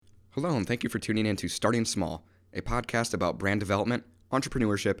Hello, and thank you for tuning in to Starting Small, a podcast about brand development,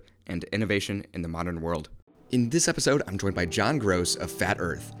 entrepreneurship, and innovation in the modern world. In this episode, I'm joined by John Gross of Fat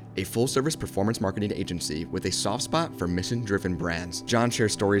Earth, a full-service performance marketing agency with a soft spot for mission-driven brands. John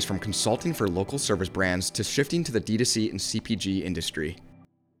shares stories from consulting for local service brands to shifting to the D2C and CPG industry.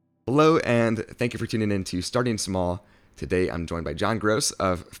 Hello, and thank you for tuning in to Starting Small. Today, I'm joined by John Gross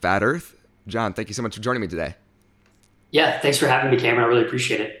of Fat Earth. John, thank you so much for joining me today. Yeah, thanks for having me, Cameron. I really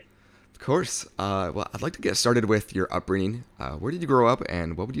appreciate it. Of course. Well, I'd like to get started with your upbringing. Where did you grow up,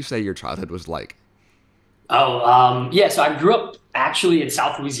 and what would you say your childhood was like? Yeah, so I grew up actually in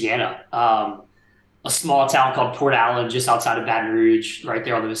South Louisiana, a small town called Port Allen, just outside of Baton Rouge, right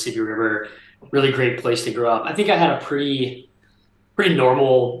there on the Mississippi River. Really great place to grow up. I think I had a pretty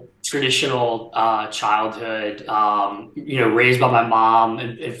normal, traditional childhood. Raised by my mom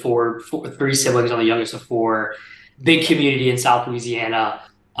and three siblings. I'm the youngest of four. Big community in South Louisiana.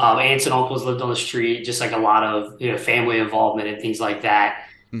 Aunts and uncles lived on the street, just like a lot of family involvement and things like that.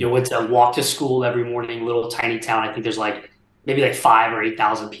 Went to walk to school every morning. Little tiny town. I think there's maybe 5 or 8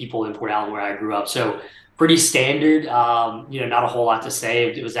 thousand people in Port Allen where I grew up. So pretty standard. Not a whole lot to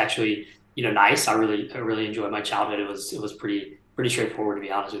say. It was actually nice. I really enjoyed my childhood. It was pretty straightforward, to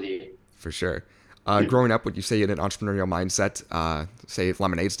be honest with you. For sure. Growing up, would you say you had an entrepreneurial mindset, say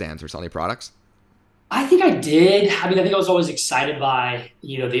lemonade stands or selling products? I think I did. I mean, I think I was always excited by,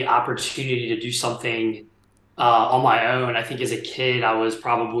 the opportunity to do something on my own. I think as a kid, I was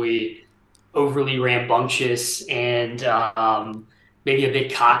probably overly rambunctious and maybe a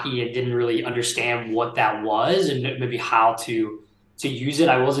bit cocky and didn't really understand what that was and maybe how to use it.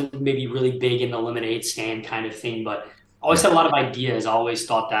 I wasn't maybe really big in the lemonade stand kind of thing, but I always Yeah. had a lot of ideas. I always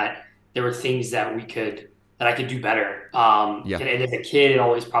thought that there were things that I could do better. Yeah. And as a kid, it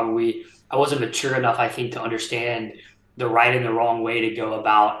always probably I wasn't mature enough, I think, to understand the right and the wrong way to go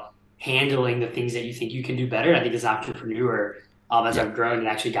about handling the things that you think you can do better. I think as an entrepreneur, as Yeah. I've grown and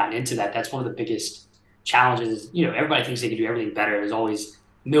actually gotten into that, that's one of the biggest challenges. Everybody thinks they can do everything better. There's always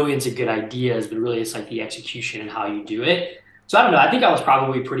millions of good ideas, but really it's like the execution and how you do it. So I don't know. I think I was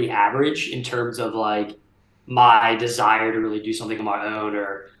probably pretty average in terms of my desire to really do something on my own.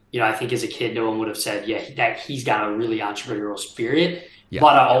 Or, I think as a kid, no one would have said, yeah, that he's got a really entrepreneurial spirit. Yeah.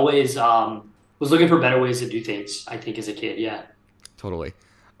 But I always was looking for better ways to do things, I think, as a kid. Yeah. Totally.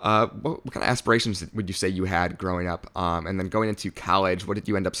 What kind of aspirations would you say you had growing up? And then going into college, what did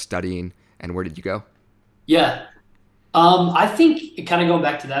you end up studying, and where did you go? Yeah. I think kind of going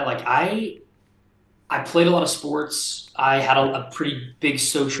back to that, I played a lot of sports. I had a pretty big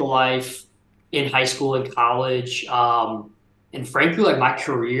social life in high school and college. And frankly, my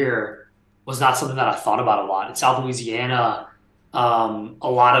career was not something that I thought about a lot. In South Louisiana, a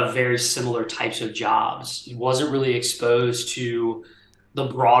lot of very similar types of jobs. Wasn't really exposed to the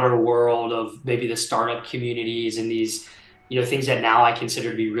broader world of maybe the startup communities and these, things that now I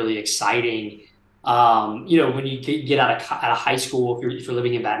consider to be really exciting. When you get out of high school, if you're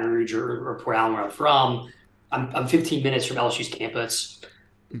living in Baton Rouge or Port Allen, where I'm from, I'm 15 minutes from LSU's campus.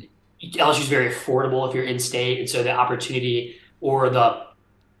 LSU is very affordable if you're in state, and so the opportunity or the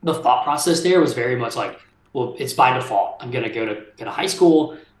thought process there was very much like, well, it's by default. I'm going to go to high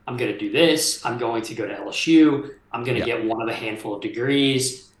school. I'm going to do this. I'm going to go to LSU. I'm going to Yeah. get one of a handful of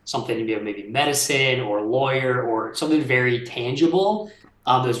degrees, something to be maybe medicine or lawyer or something very tangible.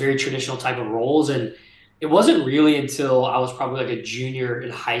 Those very traditional type of roles. And it wasn't really until I was probably a junior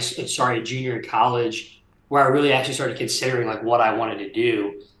in a junior in college where I really actually started considering what I wanted to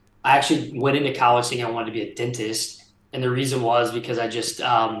do. I actually went into college thinking I wanted to be a dentist. And the reason was because it just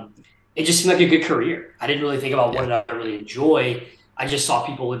seemed like a good career. I didn't really think about what Yeah. did I really enjoy. I just saw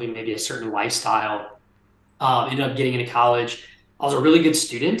people living maybe a certain lifestyle. Ended up getting into college. I was a really good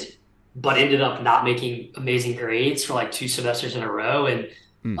student, but ended up not making amazing grades for 2 semesters in a row. And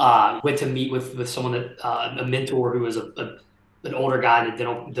Mm. went to meet with someone a mentor who was an older guy in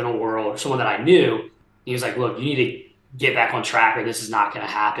the dental world, someone that I knew. He was like, "Look, you need to get back on track, or this is not going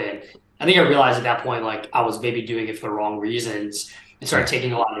to happen." I think I realized at that point, I was maybe doing it for the wrong reasons, and started Yeah.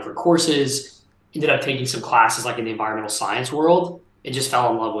 taking a lot of different courses. Ended up taking some classes in the environmental science world, and just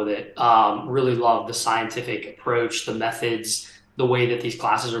fell in love with it. Really loved the scientific approach, the methods, the way that these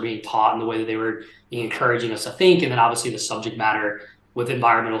classes are being taught, and the way that they were encouraging us to think. And then obviously the subject matter with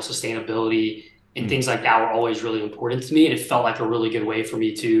environmental sustainability and Mm. things like that were always really important to me. And it felt like a really good way for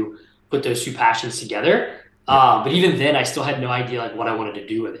me to put those two passions together. Yeah. But even then, I still had no idea what I wanted to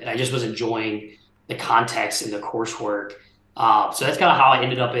do with it. I just was enjoying the context and the coursework. So that's kind of how I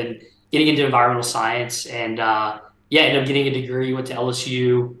ended up in getting into environmental science. And yeah, ended up getting a degree, went to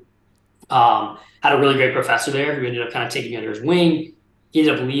LSU. Had a really great professor there who ended up kind of taking me under his wing. he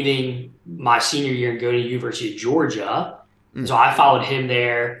ended up leaving my senior year and going to the University of Georgia. And Mm. so I followed him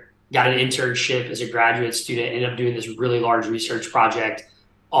there, got an internship as a graduate student, ended up doing this really large research project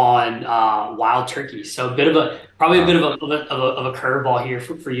on wild turkeys. So a bit of a, probably a bit Wow. of a curveball here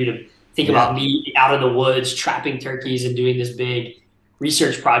for you to think Yeah. about me out in the woods trapping turkeys and doing this big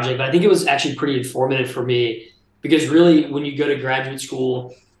research project. But I think it was actually pretty informative for me because really when you go to graduate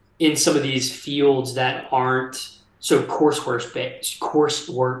school in some of these fields that aren't so coursework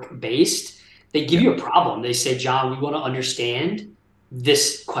based, they give Yeah. you a problem. They say, John, we want to understand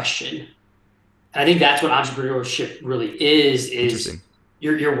this question. And I think that's what entrepreneurship really is Interesting.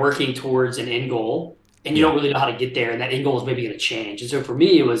 you're working towards an end goal and you Yeah. don't really know how to get there. And that end goal is maybe going to change. And so for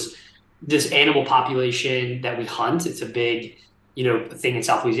me, it was this animal population that we hunt. It's a big, thing in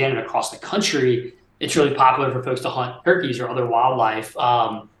South Louisiana and across the country. It's Yeah. really popular for folks to hunt turkeys or other wildlife.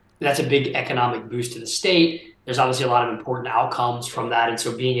 That's a big economic boost to the state. There's obviously a lot of important outcomes from that. And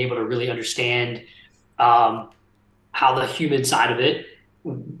so being able to really understand um, how the human side of it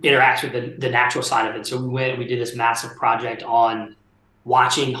interacts with the natural side of it. So we did this massive project on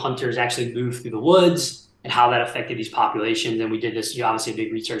watching hunters actually move through the woods and how that affected these populations. And we did this, obviously a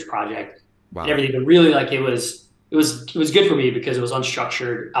big research project and Wow. everything. But really, like it was good for me because it was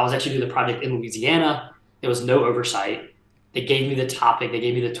unstructured. I was actually doing the project in Louisiana. There was no oversight. They gave me the topic. They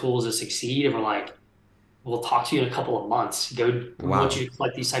gave me the tools to succeed, and we're like, "We'll talk to you in a couple of months. Go. We want Wow. you to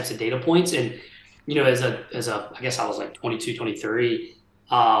collect these types of data points." And I guess I was like 22, 23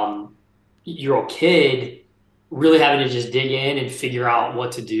 year old kid really having to just dig in and figure out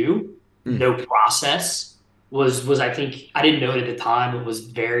what to do. Mm. No process was I think I didn't know it at the time. It was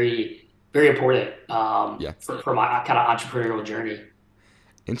very, very important Yeah. for my kind of entrepreneurial journey.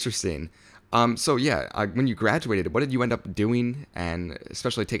 Interesting. So yeah, when you graduated, what did you end up doing, and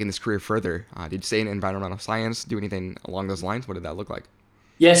especially taking this career further? Did you stay in environmental science? Do anything along those lines? What did that look like?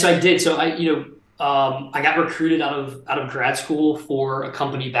 Yeah, so I did. So I got recruited out of grad school for a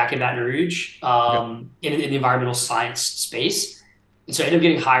company back in Baton Rouge Okay. in the environmental science space, and so I ended up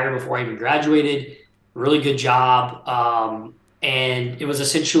getting hired before I even graduated. Really good job, and it was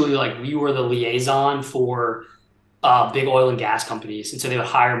essentially like we were the liaison for big oil and gas companies, and so they would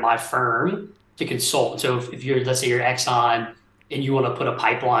hire my firm to consult. So if you're, let's say you're Exxon and you want to put a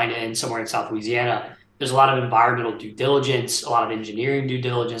pipeline in somewhere in South Louisiana, there's a lot of environmental due diligence, a lot of engineering due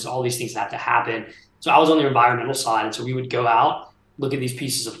diligence, all these things that have to happen. So I was on the environmental side, and so we would go out, look at these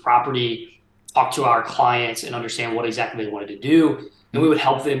pieces of property, talk to our clients, and understand what exactly they wanted to do, and Mm. we would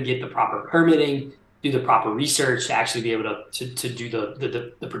help them get the proper permitting, do the proper research to actually be able to do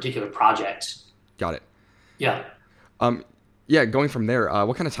the particular projects. Got it. Yeah. Um, yeah, going from there,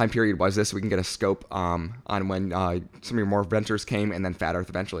 what kind of time period was this so we can get a scope on when some of your more ventures came and then Fat Earth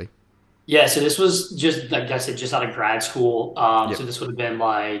eventually? Yeah, so this was just, like I said, just out of grad school. Yep. So this would have been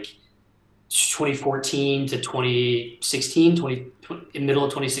like 2014 to 2016, in middle of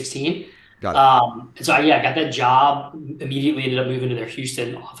 2016. Got it. And so I got that job, immediately ended up moving to their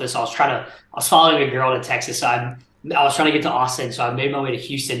Houston office. I was following a girl to Texas. So I was trying to get to Austin. So I made my way to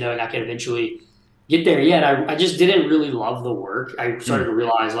Houston knowing I could eventually get there. Yeah, and I just didn't really love the work. I started Mm. to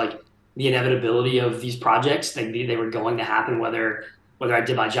realize like the inevitability of these projects. They were going to happen whether I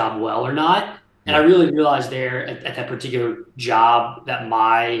did my job well or not. And I Yeah. really realized there at that particular job that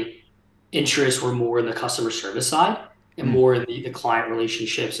my interests were more in the customer service side and Mm. more in the client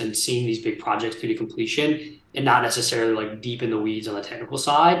relationships and seeing these big projects through to completion and not necessarily like deep in the weeds on the technical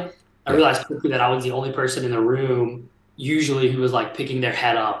side. I Yeah. realized quickly that I was the only person in the room usually who was like picking their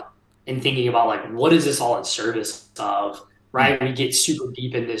head up and thinking about like what is this all in service of, Mm. right? We get super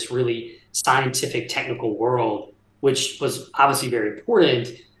deep in this really scientific technical world, which was obviously very important,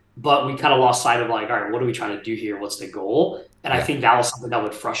 but we kind of lost sight of like, all right, what are we trying to do here? What's the goal? And I Yeah. think that was something that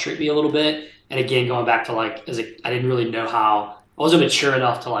would frustrate me a little bit. And again, going back to like, I didn't really know how, I wasn't mature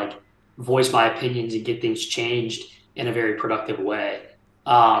enough to like voice my opinions and get things changed in a very productive way.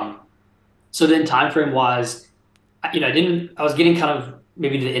 Um, so then time frame wise, I was getting kind of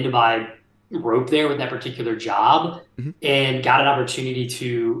maybe to the end of my rope there with that particular job Hmm. and got an opportunity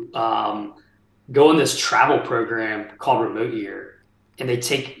to go on this travel program called Remote Year. And they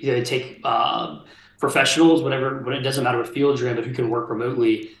take professionals, whatever, it doesn't matter what field you're in, but who can work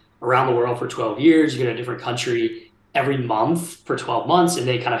remotely around the world for 12 years. You go to a different country every month for 12 months, and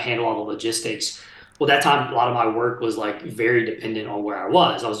they kind of handle all the logistics. Well, that time, a lot of my work was like very dependent on where I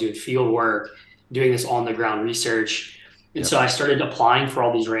was. I was doing field work, doing this on the ground research. And Yep. so I started applying for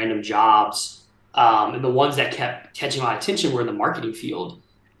all these random jobs. And the ones that kept catching my attention were in the marketing field,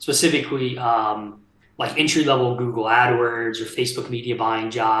 specifically like entry level Google AdWords or Facebook media buying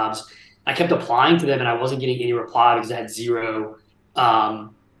jobs. I kept applying to them and I wasn't getting any reply because I had zero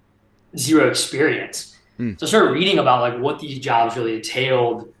um, zero experience. Mm. So I started reading about like what these jobs really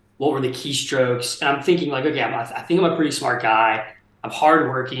entailed, what were the keystrokes, and I'm thinking like, okay, I think I'm a pretty smart guy. I'm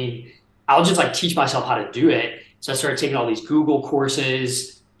hardworking. I'll just like teach myself how to do it. So I started taking all these Google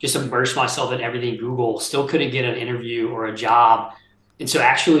courses, just immerse myself in everything Google. Still couldn't get an interview or a job, and so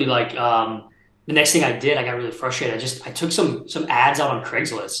actually like the next thing I did, I got really frustrated. I took some ads out on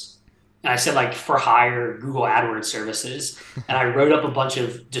Craigslist, and I said like for hire Google AdWords services, and I wrote up a bunch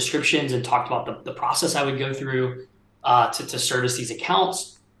of descriptions and talked about the process I would go through to service these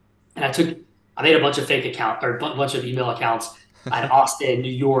accounts. And I made a bunch of fake account or a bunch of email accounts at Austin,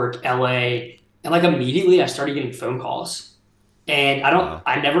 New York, LA, and like immediately I started getting phone calls. And Wow.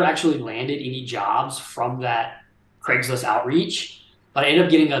 I never actually landed any jobs from that Craigslist outreach, but I ended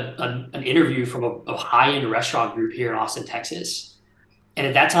up getting an interview from a high-end restaurant group here in Austin, Texas. And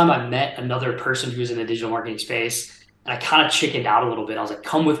at that time, I met another person who was in the digital marketing space, and I kind of chickened out a little bit. I was like,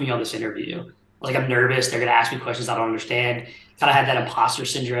 "Come with me on this interview." I was like, "I'm nervous. They're going to ask me questions I don't understand." Kind of had that imposter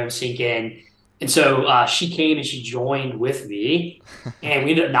syndrome sink in, and so she came and she joined with me, and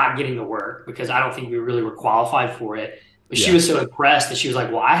we ended up not getting the work because I don't think we really were qualified for it. But she Yeah. was so impressed that she was like,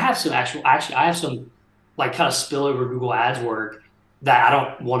 "Well, I have some actually, I have some like kind of spillover Google Ads work that I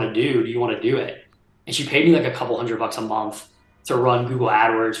don't want to do. Do you want to do it?" And she paid me like a couple $100 a month to run Google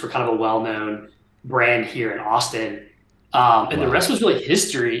AdWords for kind of a well-known brand here in Austin. And the Wow. rest was really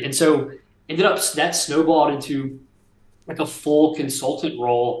history. And so ended up that snowballed into like a full consultant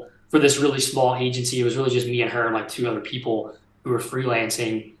role for this really small agency. It was really just me and her and like two other people who were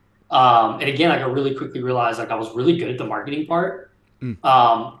freelancing. And again, like I really quickly realized like I was really good at the marketing part, Mm.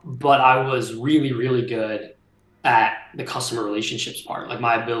 but I was really, really good at the customer relationships part, like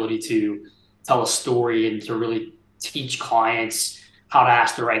my ability to tell a story and to really teach clients how to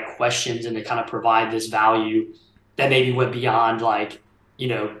ask the right questions and to kind of provide this value that maybe went beyond like, you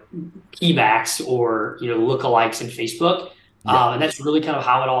know, PMAX or, lookalikes in Facebook. Yeah. And that's really kind of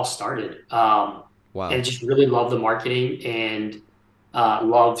how it all started. And Wow. just really loved the marketing and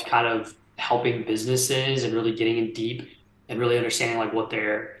loved kind of helping businesses and really getting in deep and really understanding like what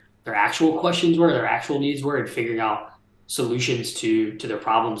their actual questions were, their actual needs were, and figuring out solutions to their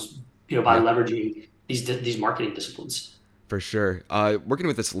problems, by Yeah. leveraging these marketing disciplines. For sure. Working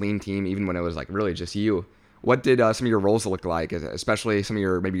with this lean team, even when it was like really just you, what did some of your roles look like, especially some of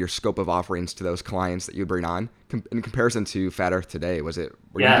your maybe your scope of offerings to those clients that you bring on in comparison to Fat Earth today? Were you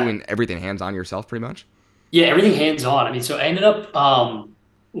Yeah. doing everything hands on yourself pretty much? Yeah, everything hands on. I mean, so I ended up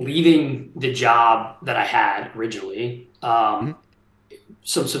leaving the job that I had originally. Hmm.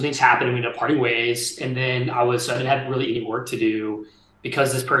 Some things happened and we ended up parting ways. And then I didn't have really any work to do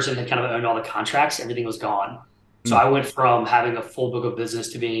because this person had kind of owned all the contracts, everything was gone. So Mm. I went from having a full book of business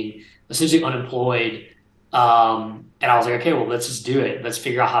to being essentially unemployed. And I was like, okay, well, let's just do it. Let's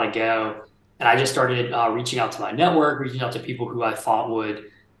figure out how to go. And I just started reaching out to my network, reaching out to people who I thought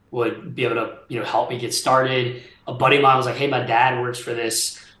would be able to, help me get started. A buddy of mine was like, hey, my dad works for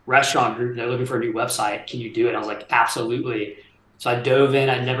this restaurant group. They're looking for a new website. Can you do it? And I was like, absolutely. So I dove in.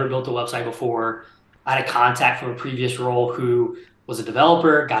 I'd never built a website before. I had a contact from a previous role who was a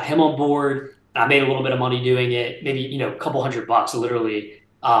developer, got him on board. And I made a little bit of money doing it, maybe, a couple $100 literally,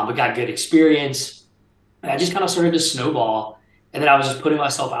 but got good experience. And I just kind of started to snowball. And then I was just putting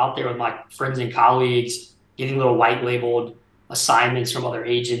myself out there with my friends and colleagues, getting little white labeled assignments from other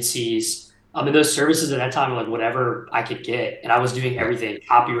agencies. And those services at that time were like whatever I could get. And I was doing Yeah. everything,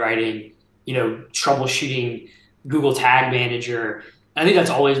 copywriting, troubleshooting, Google Tag Manager. And I think that's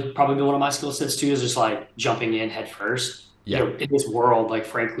always probably been one of my skill sets too, is just like jumping in head first. Yeah. In this world, like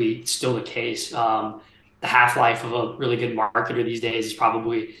frankly, it's still the case. The half life of a really good marketer these days is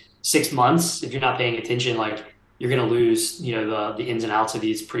probably 6 months. If you're not paying attention, like you're going to lose, the ins and outs of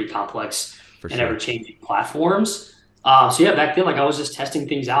these pretty complex For and ever sure. changing platforms. So yeah, back then, like I was just testing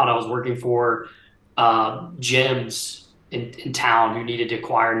things out. I was working for gyms in town who needed to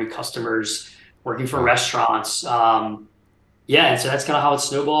acquire new customers, working for Wow. restaurants. Yeah, and so that's kind of how it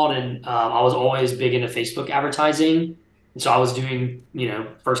snowballed. And I was always big into Facebook advertising, and so I was doing,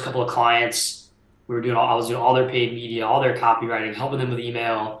 first couple of clients, I was doing all their paid media, all their copywriting, helping them with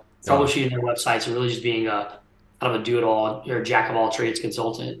email, Wow. troubleshooting their websites, and really just being a kind of a do-it-all or jack of all trades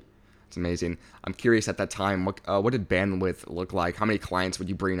consultant. It's amazing. I'm curious at that time, what did bandwidth look like? How many clients would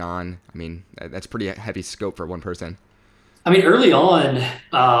you bring on? I mean, that's pretty heavy scope for one person. I mean, early on,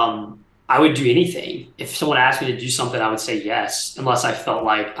 I would do anything. If someone asked me to do something, I would say yes, unless I felt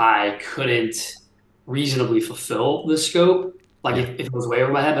like I couldn't reasonably fulfill the scope. Like Yeah. if it was way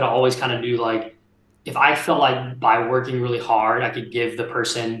over my head, but I always kind of knew like if I felt like by working really hard, I could give the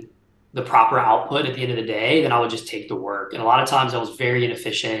person the proper output at the end of the day, then I would just take the work. And a lot of times I was very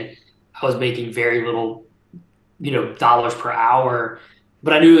inefficient. I was making very little, dollars per hour,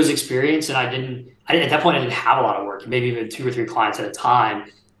 but I knew it was experience, and at that point, I didn't have a lot of work, maybe even two or three clients at a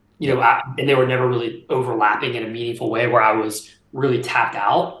time, Yep. and they were never really overlapping in a meaningful way where I was really tapped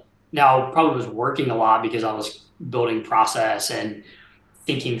out. Now, probably was working a lot because I was building process and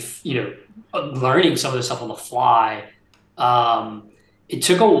thinking, learning some of the stuff on the fly. Um, it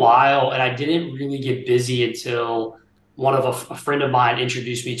took a while, and I didn't really get busy until a friend of mine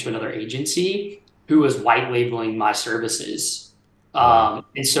introduced me to another agency who was white labeling my services. Oh, wow.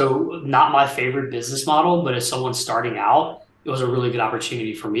 And so, not my favorite business model, but as someone starting out, it was a really good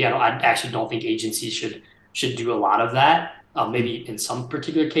opportunity for me. I actually don't think agencies should do a lot of that. Mm. Maybe in some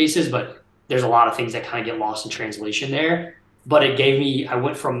particular cases, but there's a lot of things that kind of get lost in translation there. But it gave me, I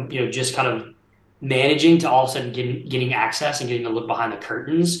went from, just kind of managing to all of a sudden getting access and getting to look behind the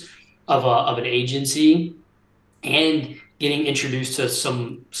curtains of an agency, and getting introduced to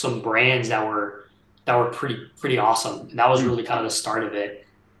some brands that were pretty awesome. And that was Mm. really kind of the start of it.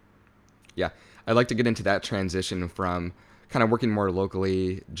 Yeah. I'd like to get into that transition from kind of working more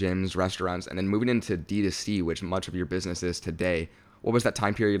locally, gyms, restaurants, and then moving into D2C, which much of your business is today. What was that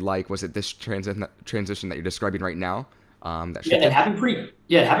time period like? Was it this transition that you're describing right now that Yeah, shifted? it happened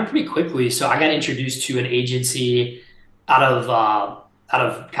pretty quickly. So I got introduced to an agency out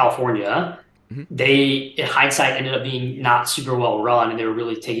of California. Hmm. They, in hindsight, ended up being not super well run, and they were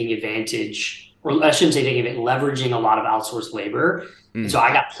really taking advantage, or I shouldn't say taking advantage, leveraging a lot of outsourced labor. And Mm. so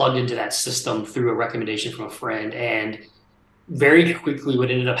I got plugged into that system through a recommendation from a friend. And very quickly, what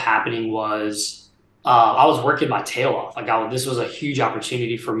ended up happening was I was working my tail off. This was a huge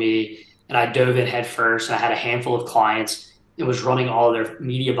opportunity for me, and I dove in head first. And I had a handful of clients and was running all of their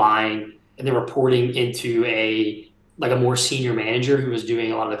media buying, and then reporting into a more senior manager who was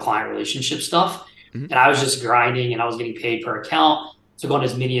doing a lot of the client relationship stuff. Hmm. And I was just grinding, and I was getting paid per account. Took on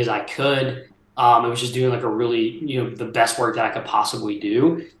as many as I could. I was just doing like a really, the best work that I could possibly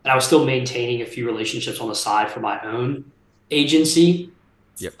do. And I was still maintaining a few relationships on the side for my own agency.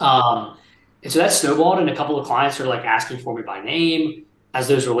 Yep. And so that snowballed, and a couple of clients are like asking for me by name. As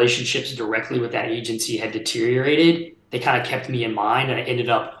those relationships directly with that agency had deteriorated, they kind of kept me in mind, and I ended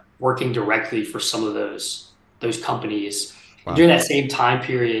up working directly for some of those companies. And Wow. during that same time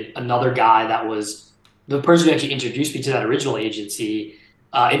period, another guy that was the person who actually introduced me to that original agency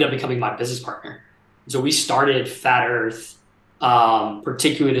ended up becoming my business partner. So we started Fat Earth,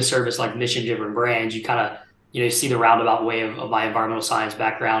 particularly to service like mission-driven brands. You kind of see the roundabout way of my environmental science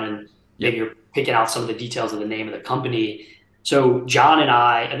background, and maybe Yep. you're picking out some of the details of the name of the company. So John and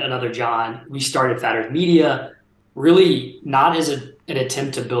I, and another John, we started Fat Earth Media, really not as an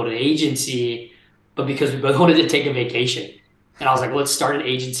attempt to build an agency, but because we both wanted to take a vacation. And I was like, let's start an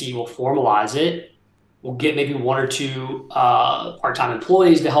agency. We'll formalize it. We'll get maybe one or two part-time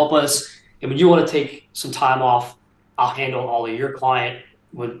employees to help us. And when you want to take some time off, I'll handle all of your clients.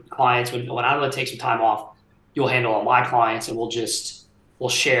 When I want to take some time off, you'll handle all my clients, and we'll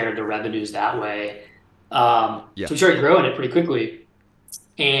share the revenues that way. Yeah. So we started growing it pretty quickly.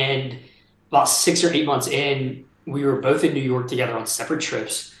 And about 6 or 8 months in, we were both in New York together on separate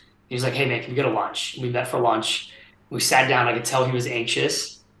trips. He was like, "Hey man, can we go to lunch?" We met for lunch. We sat down. I could tell he was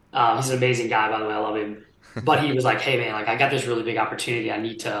anxious. He's an amazing guy, by the way. I love him. But he was like, "Hey man, like I got this really big opportunity. I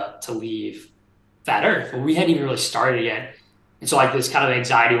need to leave Fat Earth." Well, we hadn't even really started yet. And so like this kind of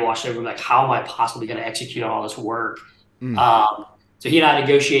anxiety washed over me, like, how am I possibly going to execute on all this work? Mm. Um, so he and I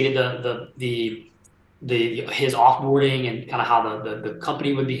negotiated his offboarding and kind of how the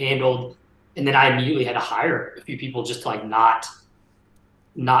company would be handled. And then I immediately had to hire a few people just to like not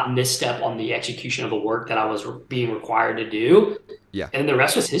misstep on the execution of the work that I was being required to do. Yeah. And the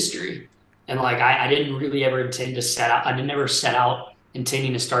rest was history. And like I didn't really ever intend to set out. I didn't ever set out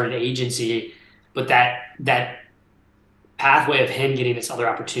intending to start an agency, but that pathway of him getting this other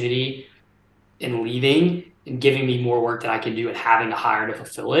opportunity and leaving and giving me more work that I can do and having to hire to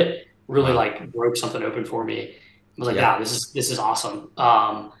fulfill it really Wow. like broke something open for me. I was like, Yeah. yeah, this is awesome.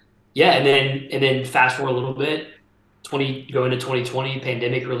 Yeah, and then fast forward a little bit, going to 2020,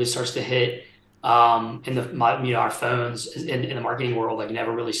 pandemic really starts to hit. And our phones in the marketing world like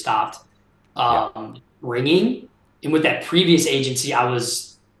never really stopped Yeah. ringing. And with that previous agency, I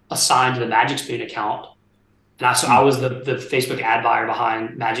was assigned to the Magic Spoon account, and I Mm. was the Facebook ad buyer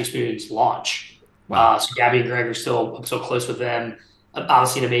behind Magic Spoon's launch. Wow. So Gabby and Greg I'm so close with them.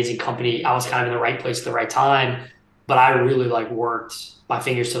 Obviously, an amazing company. I was kind of in the right place at the right time, but I really like worked my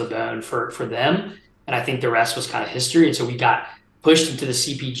fingers to the bone for them, and I think the rest was kind of history. And so we got pushed into the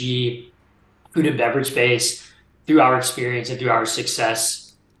CPG food and beverage space through our experience and through our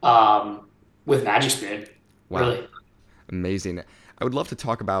success. with Magic Spoon, Wow. really. Amazing. I would love to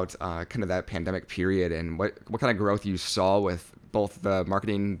talk about kind of that pandemic period and what kind of growth you saw with both the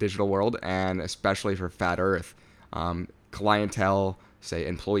marketing digital world and especially for Fat Earth. Clientele, say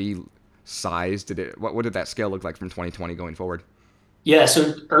employee size, what did that scale look like from 2020 going forward? Yeah,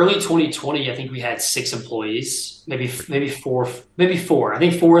 so early 2020, I think we had 6 employees, maybe four. I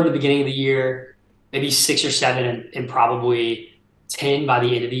think four in the beginning of the year, maybe 6 or 7, and probably 10 by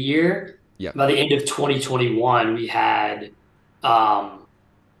the end of the year. Yep. By the end of 2021, we had um,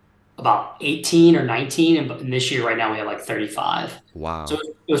 about 18 or 19, and this year right now we have like 35. So Wow.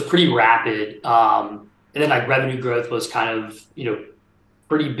 it was pretty rapid. And then like revenue growth was kind of,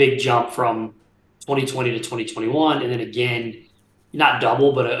 pretty big jump from 2020 to 2021, and then again, not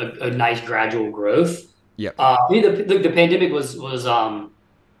double, but a nice gradual growth. Yep. I mean, the pandemic was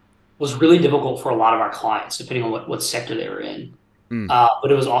really difficult for a lot of our clients, depending on what sector they were in. Mm. But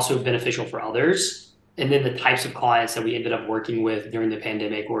it was also beneficial for others. And then the types of clients that we ended up working with during the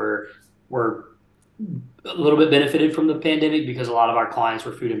pandemic were a little bit benefited from the pandemic because a lot of our clients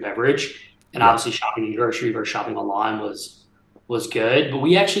were food and beverage, and Yep. obviously shopping in grocery versus shopping online was good. But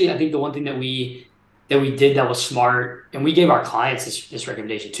we actually, I think the one thing that we did that was smart, and we gave our clients this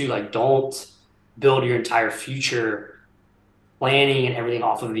recommendation too, like don't build your entire future planning and everything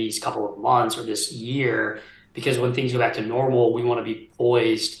off of these couple of months or this year, because when things go back to normal, we want to be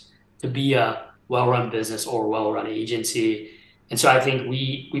poised to be a well-run business or well-run agency. And so I think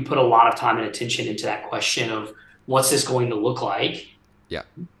we put a lot of time and attention into that question of what's this going to look like, Yep.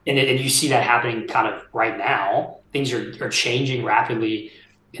 and you see that happening kind of right now. Things are changing rapidly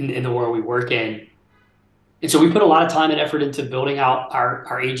in the world we work in. And so we put a lot of time and effort into building out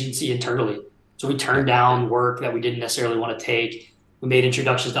our agency internally. So we turned Yep. down work that we didn't necessarily want to take. We made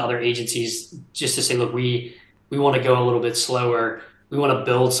introductions to other agencies just to say, look, we want to go a little bit slower. We want to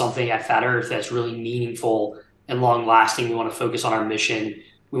build something at Fat Earth that's really meaningful and long lasting. We want to focus on our mission.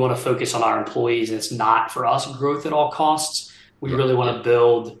 We want to focus on our employees. And it's not for us growth at all costs. We Yep. really want to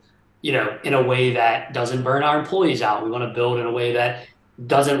build, in a way that doesn't burn our employees out. We want to build in a way that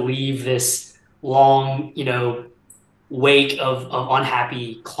doesn't leave this long, wake of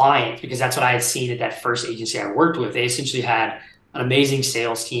unhappy clients, because that's what I had seen at that first agency I worked with. They essentially had an amazing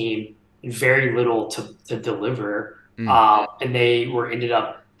sales team and very little to deliver. Mm. And they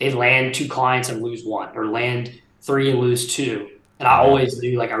land 2 clients and lose one, or land 3 and lose 2. And Oh I man. always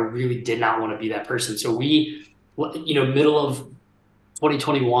knew like I really did not want to be that person. So middle of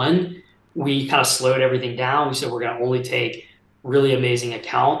 2021, we kind of slowed everything down. We said we're going to only take really amazing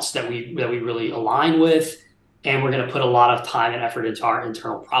accounts that we really align with, and we're going to put a lot of time and effort into our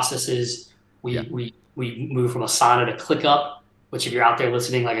internal processes. Yeah. We move from Asana to ClickUp, which if you're out there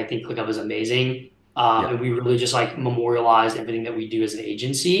listening, like I think ClickUp is amazing, Yeah. and we really just like memorialized everything that we do as an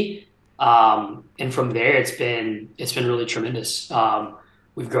agency. And from there, it's been really tremendous.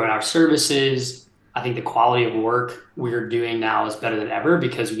 We've grown our services. I think the quality of work we're doing now is better than ever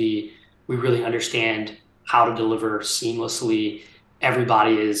because we really understand how to deliver seamlessly.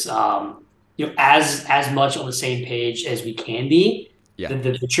 Everybody is as much on the same page as we can be. Yeah.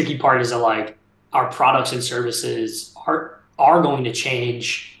 The tricky part is that like our products and services are going to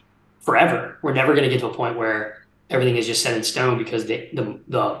change forever. We're never going to get to a point where everything is just set in stone because the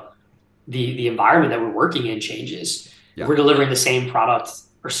environment that we're working in changes. If Yeah. we're delivering the same product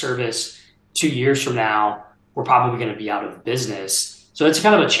or service 2 years from now, we're probably going to be out of business. So it's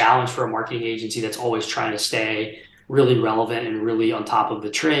kind of a challenge for a marketing agency that's always trying to stay really relevant and really on top of the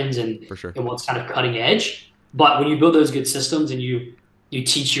trends and, For sure. and what's kind of cutting edge. But when you build those good systems and you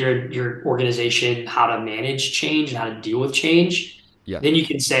teach your organization how to manage change and how to deal with change, Yeah. then you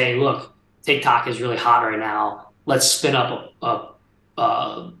can say, look, TikTok is really hot right now. Let's spin up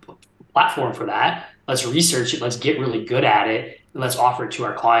a platform for that. Let's research it. Let's get really good at it, and let's offer it to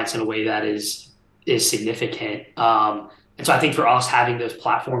our clients in a way that is significant. And so I think for us, having those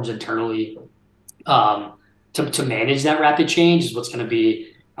platforms internally um, to manage that rapid change is what's going to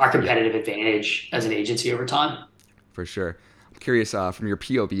be our Yeah. competitive advantage as an agency over time. For sure. I'm curious, from your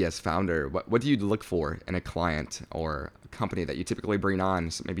POV as founder, what do you look for in a client or a company that you typically bring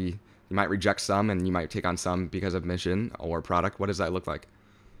on? So maybe you might reject some and you might take on some because of mission or product. What does that look like?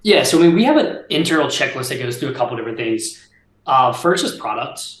 Yeah, so I mean, we have an internal checklist that goes through a couple different things. First is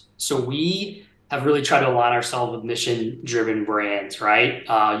products. So we have really tried to align ourselves with mission-driven brands, right? You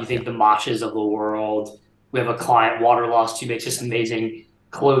Yeah. think the Matches of the world. We have a client, Waterlust, who makes this amazing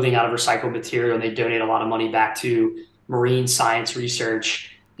clothing out of recycled material, and they donate a lot of money back to marine science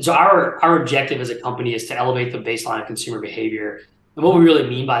research. And so our objective as a company is to elevate the baseline of consumer behavior. And what we really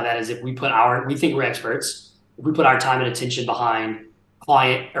mean by that is if we think we're experts, if we put our time and attention behind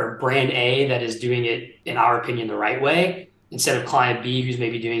client or brand A that is doing it, in our opinion, the right way, instead of client B who's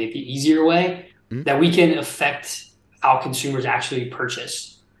maybe doing it the easier way, Mhm. that we can affect how consumers actually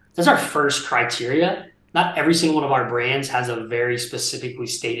purchase. That's our first criteria. Not every single one of our brands has a very specifically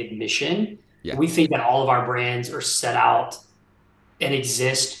stated mission. Yeah. We think that all of our brands are set out and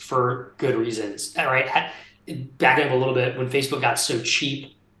exist for good reasons. All right. Backing up a little bit, when Facebook got so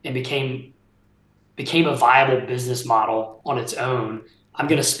cheap and became a viable business model on its own, I'm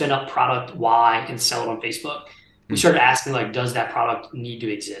going to spin up product Y and sell it on Facebook. We Mm. started asking, like, does that product need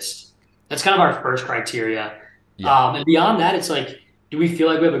to exist? That's kind of our first criteria. Yeah. And beyond that, it's like, do we feel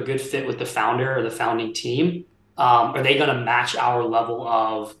like we have a good fit with the founder or the founding team? Are they going to match our level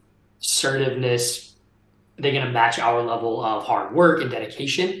of assertiveness? Are they going to match our level of hard work and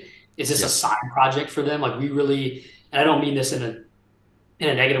dedication? Is this a Yeah. side project for them? Like, we really, and I don't mean this in a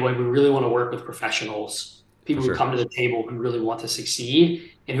negative way, we really want to work with professionals, For people who sure. come to the table who really want to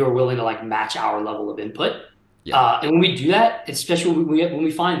succeed and who are willing to like match our level of input. Yeah. And when we do that, especially when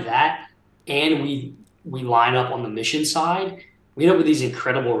we find that and we line up on the mission side, we end up with these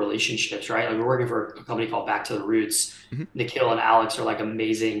incredible relationships, right? Like we're working for a company called Back to the Roots. Mhm. Nikhil and Alex are like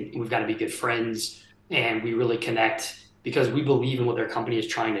amazing. We've got to be good friends, and we really connect because we believe in what their company is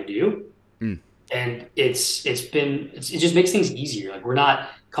trying to do, Mm. and it just makes things easier. Like we're not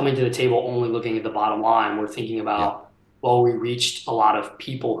coming to the table only looking at the bottom line. We're thinking Yeah. about, well, we reached a lot of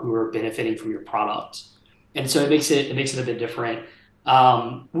people who are benefiting from your product, and so it makes it a bit different.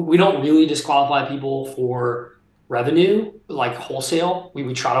 We don't really disqualify people for revenue like wholesale.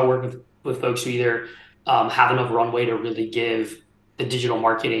 We try to work with folks who either have enough runway to really give the digital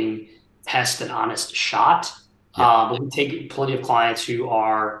marketing test an honest shot. Yeah. But we take plenty of clients who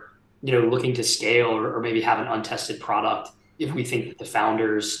are, looking to scale or maybe have an untested product if we think that the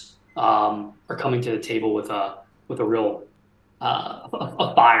founders are coming to the table with a real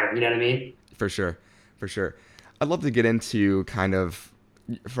a fire. You know what I mean? For sure. For sure. I'd love to get into kind of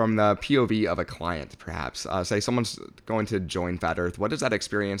from the POV of a client, perhaps. Say someone's going to join Fat Earth. What does that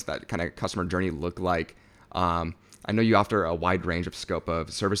experience, that kind of customer journey look like? I know you offer a wide range of scope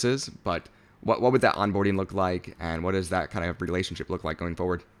of services, but what would that onboarding look like, and what does that kind of relationship look like going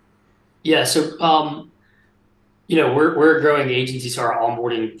forward? Yeah. So we're a growing agency, so our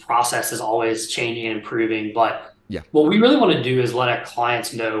onboarding process is always changing and improving. But Yeah. what we really want to do is let our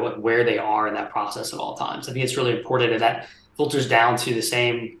clients know like, where they are in that process at all times. I think it's really important, and that filters down to the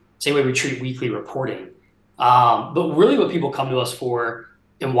same way we treat weekly reporting. But really, what people come to us for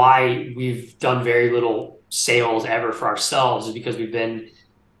and why we've done very little sales ever for ourselves is because we've been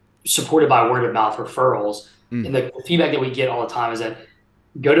supported by word of mouth referrals. Mm. And the feedback that we get all the time is that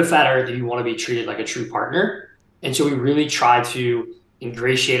go to Fat Earth if you want to be treated like a true partner. And so we really try to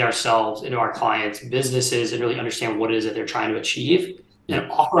ingratiate ourselves into our clients' businesses and really understand what it is that they're trying to achieve Yeah.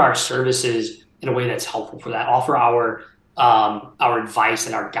 and offer our services in a way that's helpful for that. Offer our advice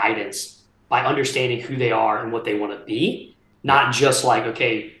and our guidance by understanding who they are and what they want to be, Yeah. not just like,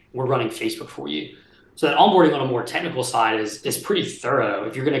 okay, we're running Facebook for you. So that onboarding on a more technical side is pretty thorough.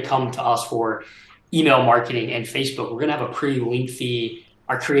 If you're going to come to us for email marketing and Facebook, we're going to have a pretty lengthy,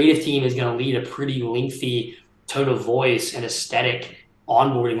 our creative team is going to lead a pretty lengthy tone of voice and aesthetic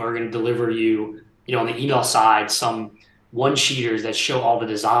onboarding where we're going to deliver you, on the email side, some one sheeters that show all the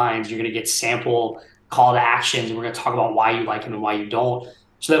designs. You're going to get sample call to actions, and we're going to talk about why you like them and why you don't,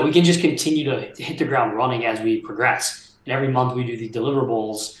 so that we can just continue to hit the ground running as we progress. And every month we do these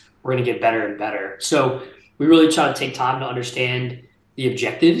deliverables, we're going to get better and better. So we really try to take time to understand the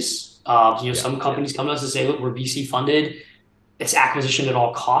objectives. Yeah. Some companies come to us and say, look, we're VC funded. It's acquisition at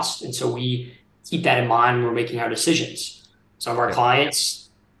all costs. And so we keep that in mind when we're making our decisions. Some of our Yeah. clients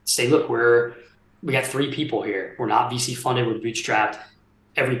say, look, we got 3 people here. We're not VC funded, we're bootstrapped.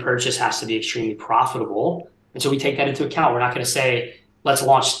 Every purchase has to be extremely profitable. And so we take that into account. We're not going to say, let's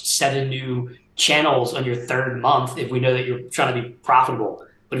launch 7 new channels on your 3rd month if we know that you're trying to be profitable.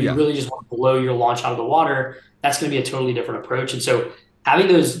 But if you Yeah. really just want to blow your launch out of the water, that's going to be a totally different approach. And so having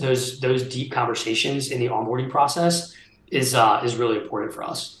those deep conversations in the onboarding process is really important for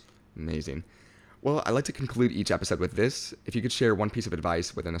us. Amazing. Well, I'd like to conclude each episode with this. If you could share one piece of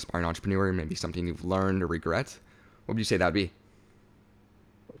advice with an aspiring entrepreneur, maybe something you've learned or regret, what would you say that would be?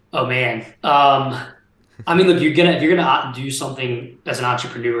 Oh man. I mean, look, if you're gonna do something as an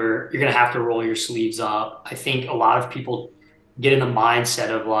entrepreneur, you're gonna have to roll your sleeves up. I think a lot of people get in the mindset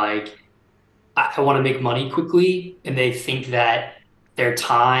of like, I want to make money quickly, and they think that their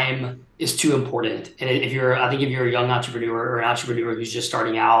time is too important. And I think if you're a young entrepreneur or an entrepreneur who's just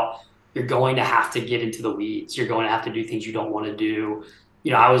starting out, you're going to have to get into the weeds. You're going to have to do things you don't want to do.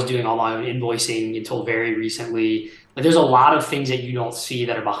 I was doing all my own invoicing until very recently. Like there's a lot of things that you don't see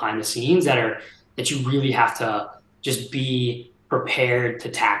that are behind the scenes that you really have to just be prepared to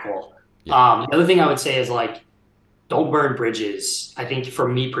tackle. Yeah. The other thing I would say is like don't burn bridges. I think for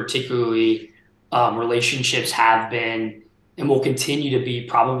me particularly, relationships have been and will continue to be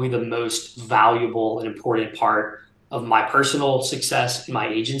probably the most valuable and important part of my personal success and my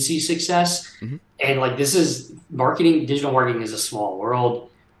agency success. Hmm. And like this is marketing, digital marketing is a small world.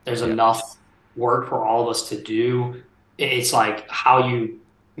 There's Yeah. enough work for all of us to do. It's like how you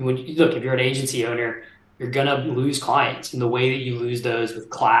when you look, if you're an agency owner, you're gonna lose clients, and the way that you lose those with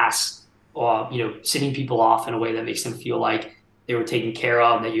class or sending people off in a way that makes them feel like they were taken care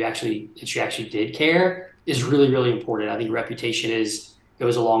of, that you actually did care is really, really important. I think reputation is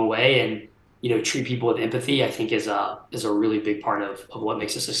goes a long way, and treat people with empathy, I think is a really big part of what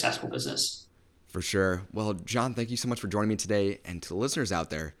makes a successful business. For sure. Well, John, thank you so much for joining me today. And to the listeners out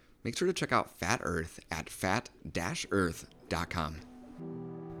there, make sure to check out Fat Earth at fat-earth.com.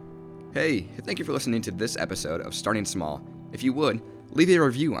 Hey, thank you for listening to this episode of Starting Small. If you would, leave a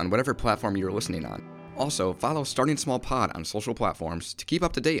review on whatever platform you're listening on. Also, follow Starting Small Pod on social platforms to keep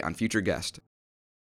up to date on future guests.